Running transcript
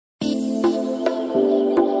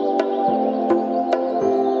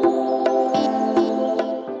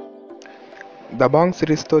దబాంగ్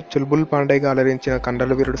సిరీస్తో చుల్బుల్ పాండేగా అలరించిన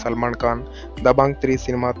కండలవీరుడు సల్మాన్ ఖాన్ దబాంగ్ 3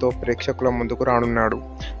 సినిమాతో ప్రేక్షకుల ముందుకు రానున్నాడు.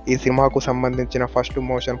 ఈ సినిమాకు సంబంధించిన ఫస్ట్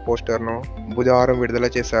మోషన్ పోస్టర్ను బుధవారం విడుదల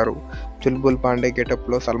చేశారు. చుల్బుల్ పాండే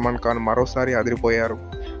గెటప్లో సల్మాన్ ఖాన్ మరోసారి అదిరిపోయారు.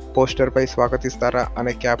 పోస్టర్పై స్వాగతిస్తారా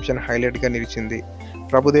అనే క్యాప్షన్ హైలైట్గా నిలిచింది.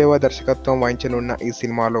 ప్రభుదేవా దర్శకత్వం వహించనున్న ఈ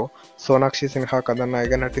సినిమాలో సోనాక్షి సిన్హా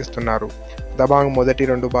కథానాయిగా నటిస్తున్నారు. దబాంగ్ మొదటి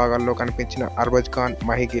 2 భాగాల్లో కనిపించిన అర్బాజ్ ఖాన్,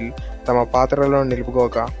 మహిగిల్ తమ పాత్రలను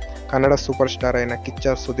నిలుపుకోగా, కన్నడ సూపర్ స్టార్ అయిన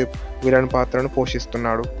కిచ్చా సుదీప్ విలన్ పాత్రను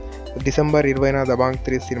పోషిస్తున్నాడు. డిసెంబర్ 20న దబాంగ్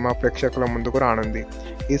 3 సినిమా ప్రేక్షకుల ముందుకు రానుంది.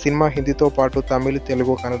 ఈ సినిమా హిందీతో పాటు తమిళ్,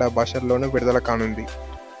 తెలుగు, కన్నడ భాషల్లోనూ విడుదల కానుంది.